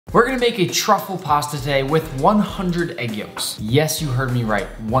We're gonna make a truffle pasta today with 100 egg yolks. Yes, you heard me right,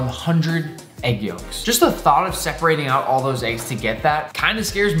 100 egg yolks. Just the thought of separating out all those eggs to get that kind of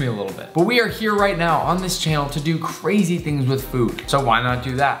scares me a little bit. But we are here right now on this channel to do crazy things with food. So why not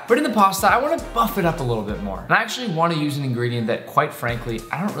do that? But in the pasta, I want to buff it up a little bit more. And I actually want to use an ingredient that, quite frankly,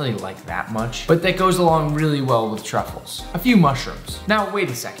 I don't really like that much, but that goes along really well with truffles. A few mushrooms. Now,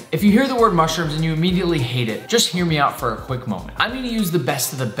 wait a second. If you hear the word mushrooms and you immediately hate it, just hear me out for a quick moment. I'm going to use the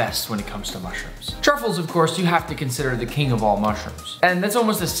best of the best when it comes to mushrooms. Truffles, of course, you have to consider the king of all mushrooms. And that's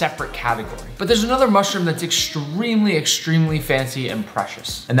almost a separate category. But there's another mushroom that's extremely fancy and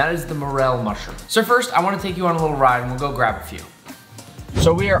precious, and that is the morel mushroom. So first, I want to take you on a little ride and we'll go grab a few.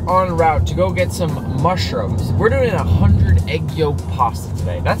 So we are en route to go get some mushrooms. We're doing 100 egg yolk pasta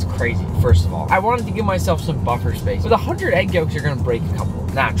today. That's crazy, first of all. I wanted to give myself some buffer space. With 100 egg yolks, you're gonna break a couple,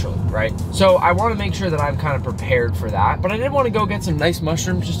 naturally, right? So I wanna make sure that I'm kind of prepared for that. But I did wanna go get some nice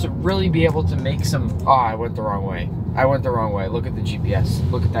mushrooms just to really be able to make some, oh, I went the wrong way. I went the wrong way. Look at the GPS.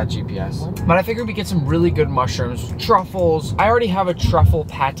 Look at that GPS. But I figured we get some really good mushrooms, truffles. I already have a truffle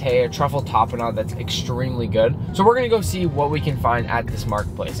pate, a truffle tapenade that's extremely good. So we're gonna go see what we can find at this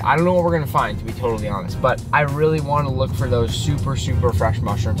marketplace. I don't know what we're gonna find, to be totally honest, but I really wanna look for those super fresh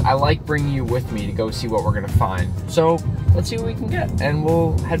mushrooms. I like bringing you with me to go see what we're gonna find. So let's see what we can get. And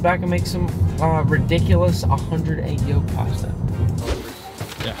we'll head back and make some ridiculous 100 egg yolk pasta.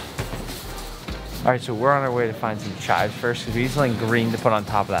 Yeah. All right, so we're on our way to find some chives first because we need something green to put on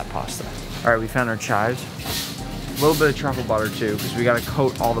top of that pasta. All right, we found our chives. A little bit of truffle butter too, because we gotta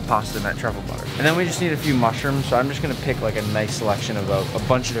coat all the pasta in that truffle butter. And then we just need a few mushrooms, so I'm just gonna pick like a nice selection of a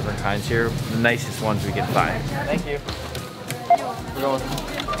bunch of different kinds here, the nicest ones we can find. Thank you. We're going.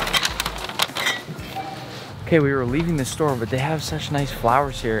 Okay, we were leaving the store, but they have such nice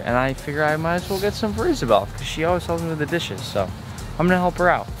flowers here, and I figure I might as well get some for Isabelle, because she always helps me with the dishes, so I'm gonna help her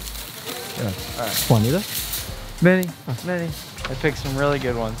out. Yeah. All right. Juanita? Many. I picked some really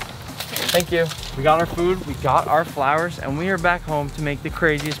good ones. Thank you. We got our food, we got our flowers, and we are back home to make the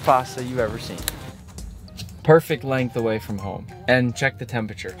craziest pasta you've ever seen. Perfect length away from home. And check the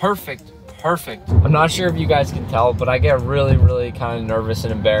temperature. Perfect. I'm not sure if you guys can tell, but I get really kind of nervous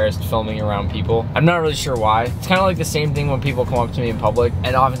and embarrassed filming around people. I'm not really sure why. It's kind of like the same thing when people come up to me in public,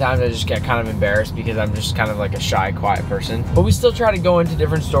 and oftentimes I just get kind of embarrassed because I'm just kind of like a shy, quiet person. But we still try to go into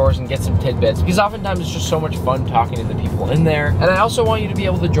different stores and get some tidbits because oftentimes it's just so much fun talking to the people in there. And I also want you to be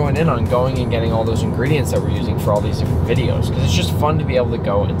able to join in on going and getting all those ingredients that we're using for all these different videos, because it's just fun to be able to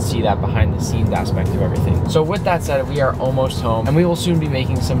go and see that behind the scenes aspect of everything. So with that said, we are almost home and we will soon be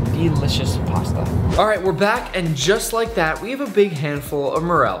making some delicious pasta. All right, we're back, and just like that, we have a big handful of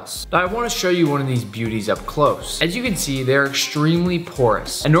morels. Now I want to show you one of these beauties up close. As you can see, they're extremely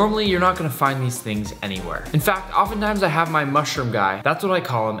porous, and normally you're not gonna find these things anywhere. In fact, oftentimes I have my mushroom guy, that's what I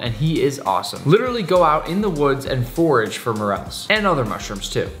call him, and he is awesome. Literally go out in the woods and forage for morels, and other mushrooms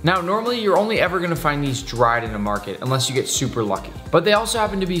too. Now, normally you're only ever gonna find these dried in a market unless you get super lucky, but they also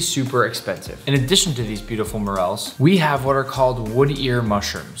happen to be super expensive. In addition to these beautiful morels, we have what are called wood ear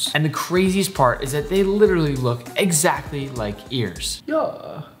mushrooms, and the craziest part is that they literally look exactly like ears.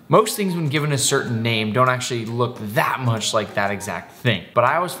 Yeah. Most things when given a certain name don't actually look that much like that exact thing. But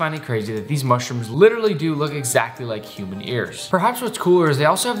I always find it crazy that these mushrooms literally do look exactly like human ears. Perhaps what's cooler is they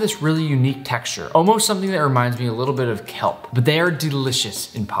also have this really unique texture, almost something that reminds me a little bit of kelp, but they are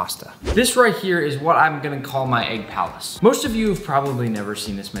delicious in pasta. This right here is what I'm gonna call my egg palace. Most of you have probably never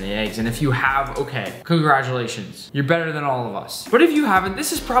seen this many eggs, and if you have, okay, congratulations. You're better than all of us. But if you haven't,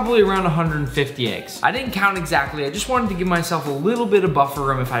 this is probably around 150 eggs. I didn't count exactly, I just wanted to give myself a little bit of buffer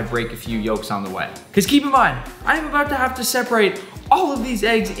room if I break a few yolks on the way. Because keep in mind, I am about to have to separate all of these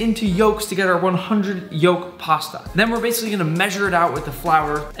eggs into yolks to get our 100 yolk pasta. Then we're basically gonna measure it out with the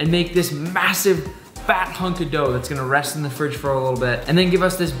flour and make this massive fat hunk of dough that's gonna rest in the fridge for a little bit and then give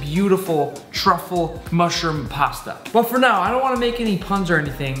us this beautiful truffle mushroom pasta. But for now, I don't wanna make any puns or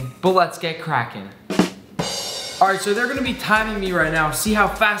anything, but let's get cracking. All right, so they're gonna be timing me right now. See how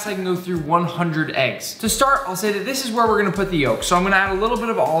fast I can go through 100 eggs. To start, I'll say that this is where we're gonna put the yolks. So I'm gonna add a little bit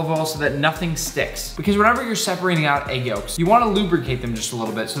of olive oil so that nothing sticks. Because whenever you're separating out egg yolks, you wanna lubricate them just a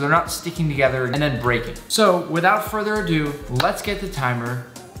little bit so they're not sticking together and then breaking. So without further ado, let's get the timer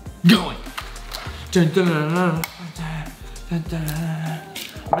going. Dun, dun, dun, dun, dun, dun, dun.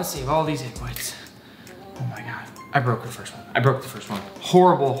 I'm gonna save all these egg whites. Oh my God, I broke the first one.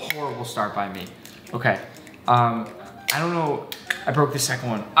 Horrible start by me. Okay. I don't know, I broke the second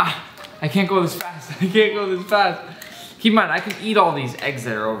one. I can't go this fast, Keep in mind, I can eat all these eggs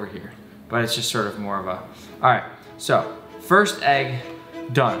that are over here, but it's just sort of more of a, all right, so first egg,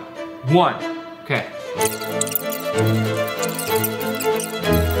 done. One, okay.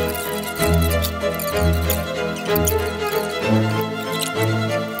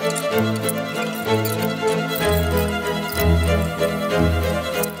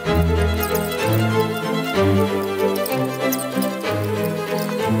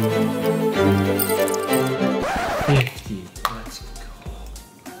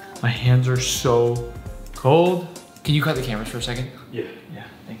 hands are so cold. Can you cut the cameras for a second? Yeah. Yeah,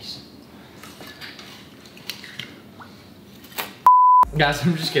 thanks. Guys,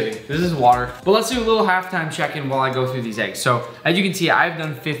 I'm just kidding. This is water. But let's do a little halftime check-in while I go through these eggs. So, as you can see, I've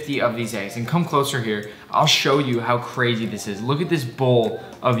done 50 of these eggs. And come closer here, I'll show you how crazy this is. Look at this bowl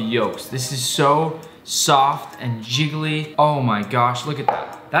of yolks. This is so soft and jiggly. Oh my gosh, look at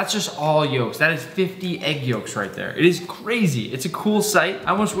that. That's just all yolks. That is 50 egg yolks right there. It is crazy. It's a cool sight. I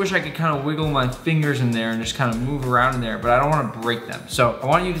almost wish I could kind of wiggle my fingers in there and just kind of move around in there, but I don't want to break them. So I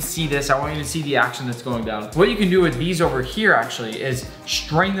want you to see this. I want you to see the action that's going down. What you can do with these over here actually is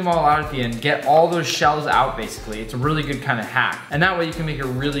strain them all out at the end, get all those shells out basically. It's a really good kind of hack. And that way you can make a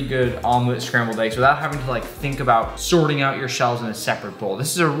really good omelet scrambled eggs without having to like think about sorting out your shells in a separate bowl.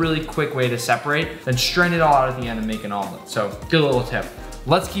 This is a really quick way to separate, then strain it all out at the end and make an omelet. So good little tip.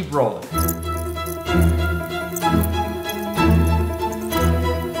 Let's keep rolling.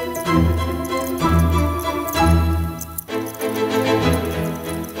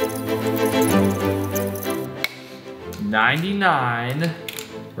 $99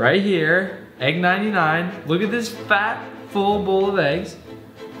 right here, egg 99. Look at this fat, full bowl of eggs.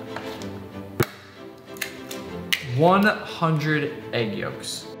 100 egg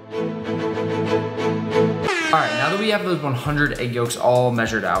yolks. All right, now that we have those 100 egg yolks all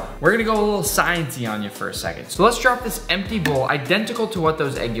measured out, we're gonna go a little sciencey on you for a second. So let's drop this empty bowl, identical to what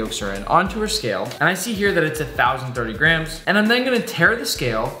those egg yolks are in, onto a scale. And I see here that it's 1,030 grams. And I'm then gonna tear the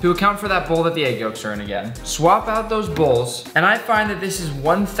scale to account for that bowl that the egg yolks are in again. Swap out those bowls, and I find that this is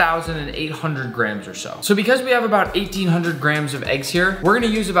 1,800 grams or so. So because we have about 1,800 grams of eggs here, we're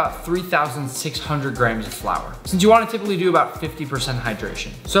gonna use about 3,600 grams of flour, since you wanna typically do about 50%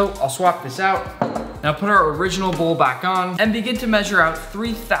 hydration. So I'll swap this out. Now put our original bowl back on and begin to measure out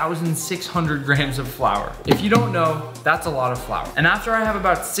 3,600 grams of flour. If you don't know, that's a lot of flour. And after I have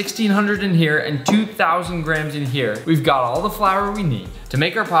about 1,600 in here and 2,000 grams in here, we've got all the flour we need. To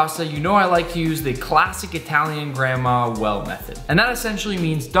make our pasta, you know I like to use the classic Italian grandma well method. And that essentially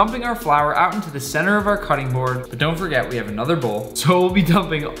means dumping our flour out into the center of our cutting board, but don't forget we have another bowl. So we'll be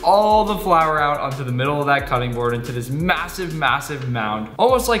dumping all the flour out onto the middle of that cutting board into this massive, massive mound,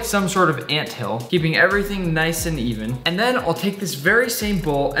 almost like some sort of anthill, keeping everything nice and even. And then I'll take this very same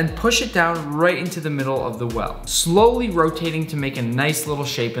bowl and push it down right into the middle of the well, slowly rotating to make a nice little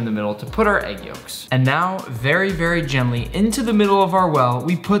shape in the middle to put our egg yolks. And now, very, very gently into the middle of our well,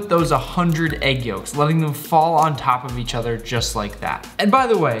 we put those 100 egg yolks, letting them fall on top of each other just like that. And by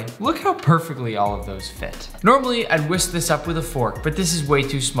the way, look how perfectly all of those fit. Normally, I'd whisk this up with a fork, but this is way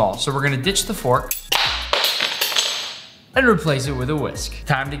too small, so we're gonna ditch the fork and replace it with a whisk.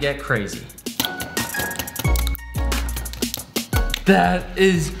 Time to get crazy. That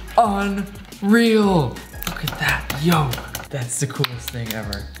is unreal. Look at that yolk. That's the coolest thing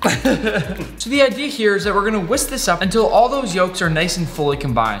ever. So the idea here is that we're gonna whisk this up until all those yolks are nice and fully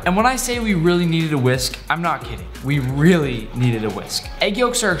combined. And when I say we really needed a whisk, I'm not kidding. We really needed a whisk. Egg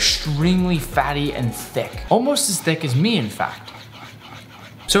yolks are extremely fatty and thick. Almost as thick as me, in fact.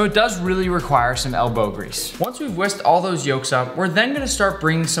 So it does really require some elbow grease. Once we've whisked all those yolks up, we're then gonna start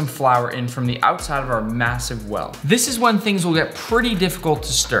bringing some flour in from the outside of our massive well. This is when things will get pretty difficult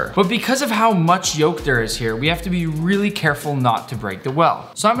to stir. But because of how much yolk there is here, we have to be really careful not to break the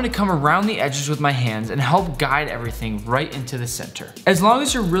well. So I'm gonna come around the edges with my hands and help guide everything right into the center. As long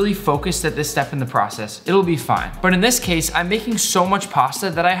as you're really focused at this step in the process, it'll be fine. But in this case, I'm making so much pasta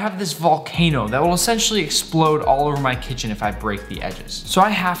that I have this volcano that will essentially explode all over my kitchen if I break the edges. So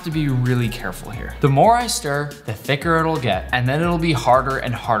I have to be really careful here. The more I stir, the thicker it'll get, and then it'll be harder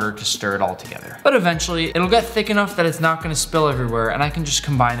and harder to stir it all together. But eventually, it'll get thick enough that it's not gonna spill everywhere and I can just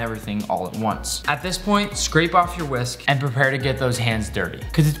combine everything all at once. At this point, scrape off your whisk and prepare to get those hands dirty,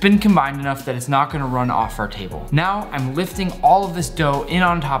 because it's been combined enough that it's not gonna run off our table. Now, I'm lifting all of this dough in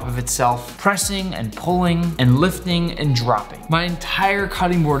on top of itself, pressing and pulling and lifting and dropping. My entire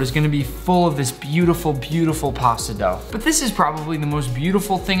cutting board is gonna be full of this beautiful, beautiful pasta dough. But this is probably the most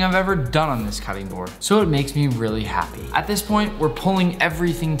beautiful thing I've ever done on this cutting board, so it makes me really happy. At this point, we're pulling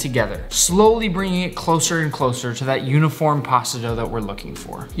everything together, slowly bringing it closer and closer to that uniform pasta dough that we're looking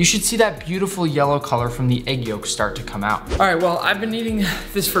for. You should see that beautiful yellow color from the egg yolks start to come out. All right, well, I've been eating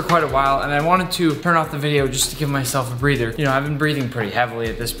this for quite a while, and I wanted to turn off the video just to give myself a breather. You know, I've been breathing pretty heavily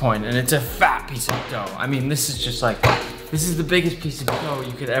at this point, and it's a fat piece of dough. I mean, this is just like, this is the biggest piece of dough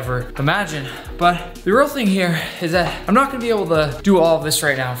you could ever imagine. But the real thing here is that I'm not gonna be able to do all of this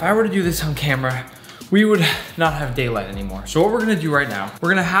right now. If I were to do this on camera, we would not have daylight anymore. So what we're gonna do right now, we're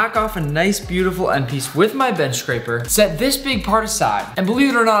gonna hack off a nice, beautiful end piece with my bench scraper, set this big part aside, and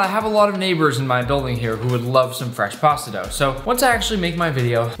believe it or not, I have a lot of neighbors in my building here who would love some fresh pasta dough. So once I actually make my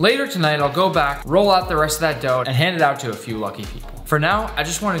video, later tonight, I'll go back, roll out the rest of that dough, and hand it out to a few lucky people. For now, I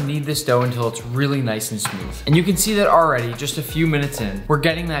just want to knead this dough until it's really nice and smooth. And you can see that already, just a few minutes in, we're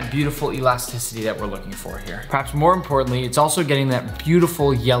getting that beautiful elasticity that we're looking for here. Perhaps more importantly, it's also getting that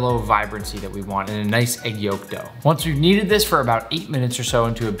beautiful yellow vibrancy that we want in a nice egg yolk dough. Once we've kneaded this for about 8 minutes or so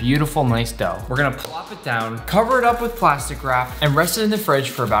into a beautiful, nice dough, we're gonna plop it down, cover it up with plastic wrap, and rest it in the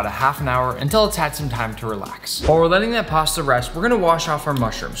fridge for about a half an hour until it's had some time to relax. While we're letting that pasta rest, we're gonna wash off our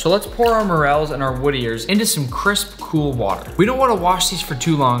mushrooms. So let's pour our morels and our wood ears into some crisp, cool water. We don't want to wash these for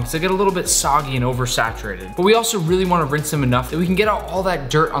too long because they get a little bit soggy and oversaturated, but we also really want to rinse them enough that we can get out all that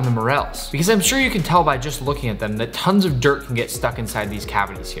dirt on the morels, because I'm sure you can tell by just looking at them that tons of dirt can get stuck inside these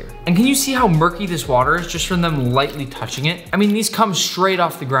cavities here. And can you see how murky this water is just from them lightly touching it? I mean, these come straight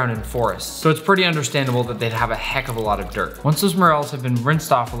off the ground in forests, so it's pretty understandable that they'd have a heck of a lot of dirt. Once those morels have been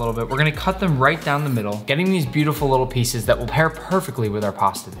rinsed off a little bit, we're gonna cut them right down the middle, getting these beautiful little pieces that will pair perfectly with our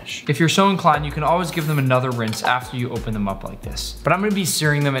pasta dish. If you're so inclined, you can always give them another rinse after you open them up like this. But I'm gonna be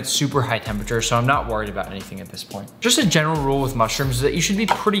searing them at super high temperature, so I'm not worried about anything at this point. Just a general rule with mushrooms is that you should be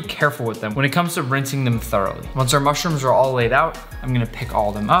pretty careful with them when it comes to rinsing them thoroughly. Once our mushrooms are all laid out, I'm gonna pick all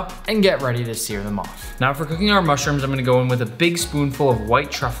of them up and get ready to sear them off. Now for cooking our mushrooms, I'm gonna go in with a big spoonful of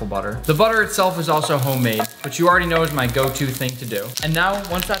white truffle butter. The butter itself is also homemade, which you already know is my go-to thing to do. And now,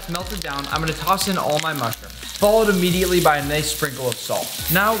 once that's melted down, I'm gonna toss in all my mushrooms, followed immediately by a nice sprinkle of salt.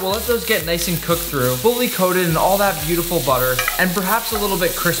 Now we'll let those get nice and cooked through, fully coated in all that beautiful butter, and perhaps a little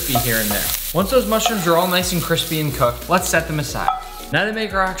bit crispy here and there. Once those mushrooms are all nice and crispy and cooked, let's set them aside. Now to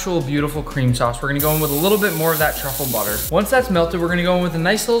make our actual beautiful cream sauce, we're gonna go in with a little bit more of that truffle butter. Once that's melted, we're gonna go in with a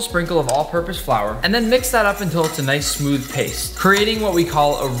nice little sprinkle of all-purpose flour, and then mix that up until it's a nice smooth paste, creating what we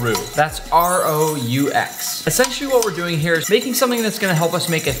call a roux. That's R-O-U-X. Essentially what we're doing here is making something that's gonna help us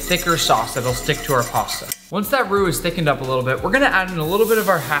make a thicker sauce that'll stick to our pasta. Once that roux is thickened up a little bit, we're gonna add in a little bit of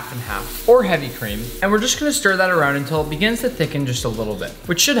our half and half, or heavy cream, and we're just gonna stir that around until it begins to thicken just a little bit,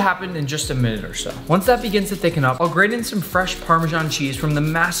 which should happen in just a minute or so. Once that begins to thicken up, I'll grate in some fresh Parmesan cheese from the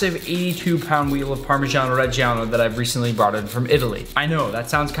massive 82-pound wheel of Parmigiano Reggiano that I've recently brought in from Italy. I know, that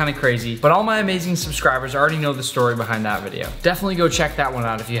sounds kind of crazy, but all my amazing subscribers already know the story behind that video. Definitely go check that one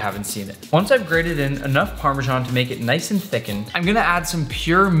out if you haven't seen it. Once I've grated in enough Parmesan to make it nice and thickened, I'm gonna add some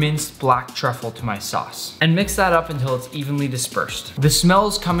pure minced black truffle to my sauce, and mix that up until it's evenly dispersed. The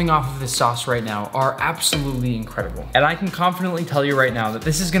smells coming off of this sauce right now are absolutely incredible. And I can confidently tell you right now that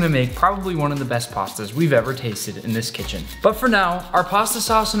this is gonna make probably one of the best pastas we've ever tasted in this kitchen. But for now, our pasta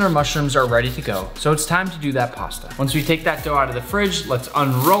sauce and our mushrooms are ready to go, so it's time to do that pasta. Once we take that dough out of the fridge, let's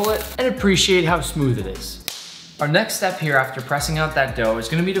unroll it and appreciate how smooth it is. Our next step here after pressing out that dough is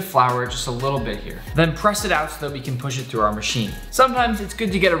gonna be to flour it just a little bit here. Then press it out so that we can push it through our machine. Sometimes it's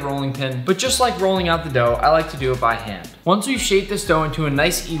good to get a rolling pin, but just like rolling out the dough, I like to do it by hand. Once we've shaped this dough into a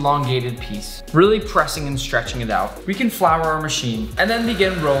nice elongated piece, really pressing and stretching it out, we can flour our machine and then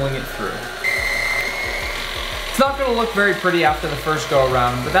begin rolling it through. It's not gonna look very pretty after the first go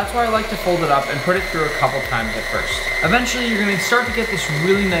around, but that's why I like to fold it up and put it through a couple times at first. Eventually, you're gonna start to get this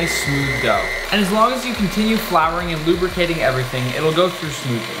really nice smooth dough. And as long as you continue flouring and lubricating everything, it'll go through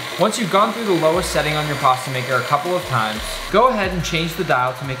smoothly. Once you've gone through the lowest setting on your pasta maker a couple of times, go ahead and change the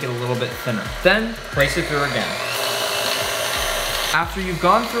dial to make it a little bit thinner. Then, place it through again. After you've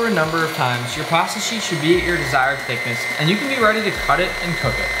gone through a number of times, your pasta sheet should be at your desired thickness, and you can be ready to cut it and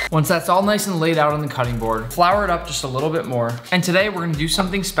cook it. Once that's all nice and laid out on the cutting board, flour it up just a little bit more. And today we're gonna do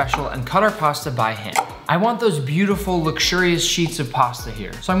something special and cut our pasta by hand. I want those beautiful, luxurious sheets of pasta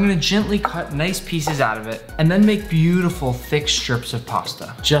here. So I'm gonna gently cut nice pieces out of it and then make beautiful, thick strips of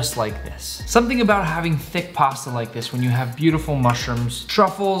pasta, just like this. Something about having thick pasta like this when you have beautiful mushrooms,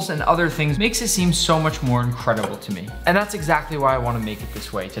 truffles, and other things makes it seem so much more incredible to me. And that's exactly why I wanna make it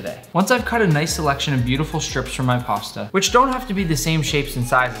this way today. Once I've cut a nice selection of beautiful strips from my pasta, which don't have to be the same shapes and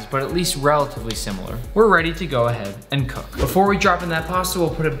sizes, but at least relatively similar, we're ready to go ahead and cook. Before we drop in that pasta,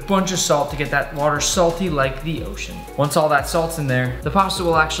 we'll put a bunch of salt to get that water salty like the ocean. Once all that salt's in there, the pasta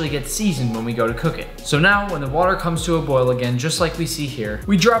will actually get seasoned when we go to cook it. So now, when the water comes to a boil again, just like we see here,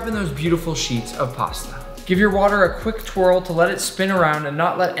 we drop in those beautiful sheets of pasta. Give your water a quick twirl to let it spin around and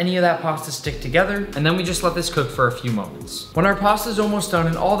not let any of that pasta stick together, and then we just let this cook for a few moments. When our pasta is almost done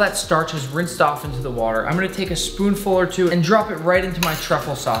and all that starch has rinsed off into the water, I'm gonna take a spoonful or two and drop it right into my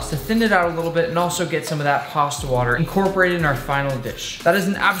truffle sauce to thin it out a little bit and also get some of that pasta water incorporated in our final dish. That is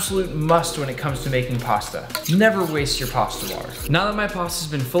an absolute must when it comes to making pasta. Never waste your pasta water. Now that my pasta's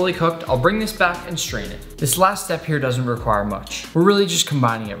been fully cooked, I'll bring this back and strain it. This last step here doesn't require much. We're really just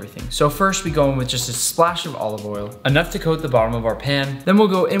combining everything. So first we go in with just a splash of olive oil, enough to coat the bottom of our pan. Then we'll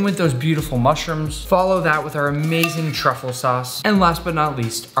go in with those beautiful mushrooms, follow that with our amazing truffle sauce, and last but not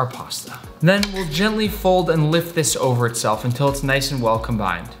least, our pasta. Then we'll gently fold and lift this over itself until it's nice and well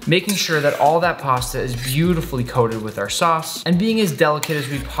combined, making sure that all that pasta is beautifully coated with our sauce and being as delicate as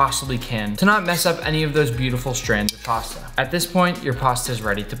we possibly can to not mess up any of those beautiful strands of pasta. At this point, your pasta is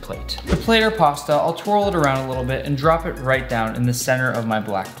ready to plate. To plate our pasta, I'll twirl it around a little bit and drop it right down in the center of my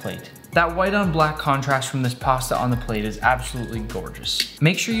black plate. That white on black contrast from this pasta on the plate is absolutely gorgeous.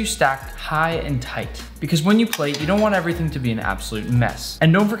 Make sure you stack high and tight, because when you plate, you don't want everything to be an absolute mess.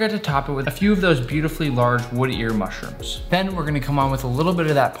 And don't forget to top it with a few of those beautifully large wood ear mushrooms. Then we're gonna come on with a little bit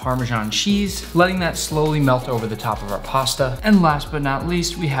of that Parmesan cheese, letting that slowly melt over the top of our pasta. And last but not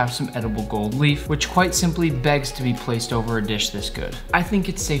least, we have some edible gold leaf, which quite simply begs to be placed over a dish this good. I think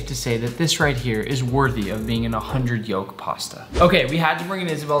it's safe to say that this right here is worthy of being an 100 yolk pasta. Okay, we had to bring in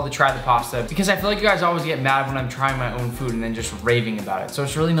Isabelle to try the pasta because I feel like you guys always get mad when I'm trying my own food and then just raving about it. So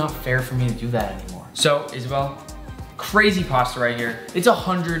it's really not fair for me to do that anymore. So Isabelle, crazy pasta right here. It's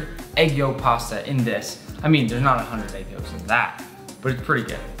 100 egg yolk pasta in this. I mean, there's not 100 egg yolks in that, but it's pretty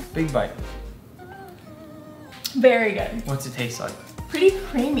good. Big bite. Very good. What's it taste like? Pretty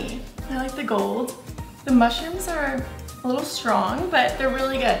creamy. I like the gold. The mushrooms are a little strong, but they're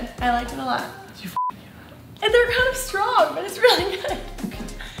really good. I like it a lot. And they're kind of strong, but it's really good.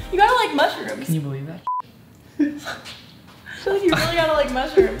 You gotta like mushrooms. Can you believe that? I feel like you really gotta like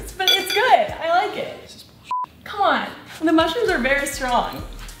mushrooms, but it's good. I like it. Come on. The mushrooms are very strong.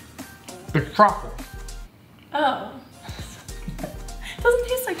 It's truffle. Oh. It doesn't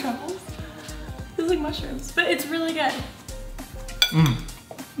taste like truffles. It feels like mushrooms, but it's really good. Mmm.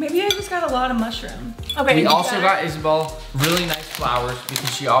 Maybe I just got a lot of mushroom. Okay. We also got Isabelle really nice flowers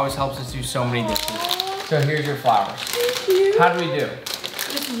because she always helps us do so many dishes. So here's your flowers. Thank you. How do we do?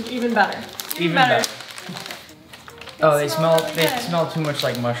 This is even better. Even better. Oh, they smell too much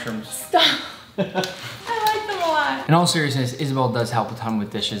like mushrooms. Stop. I like them a lot. In all seriousness, Isabelle does help a ton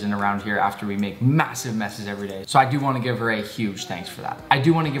with dishes and around here after we make massive messes every day. So I do want to give her a huge thanks for that. I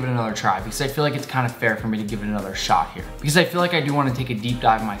do want to give it another try because I feel like it's kind of fair for me to give it another shot here. Because I feel like I do want to take a deep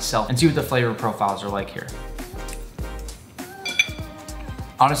dive myself and see what the flavor profiles are like here.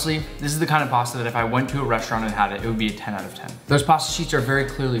 Honestly, this is the kind of pasta that if I went to a restaurant and had it, it would be a 10 out of 10. Those pasta sheets are very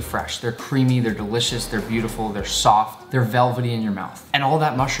clearly fresh. They're creamy, they're delicious, they're beautiful, they're soft, they're velvety in your mouth. And all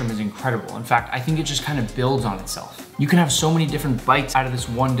that mushroom is incredible. In fact, I think it just kind of builds on itself. You can have so many different bites out of this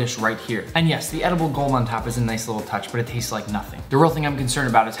one dish right here. And yes, the edible gold on top is a nice little touch, but it tastes like nothing. The real thing I'm concerned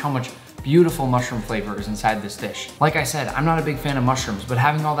about is how much beautiful mushroom flavor is inside this dish. Like I said, I'm not a big fan of mushrooms, but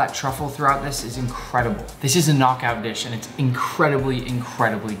having all that truffle throughout this is incredible. This is a knockout dish and it's incredibly,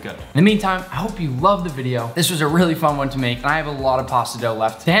 incredibly good. In the meantime, I hope you loved the video. This was a really fun one to make and I have a lot of pasta dough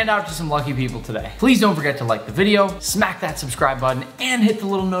left to hand out to some lucky people today. Please don't forget to like the video, smack that subscribe button and hit the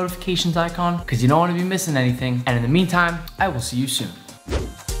little notifications icon because you don't want to be missing anything. And in the meantime, I will see you soon.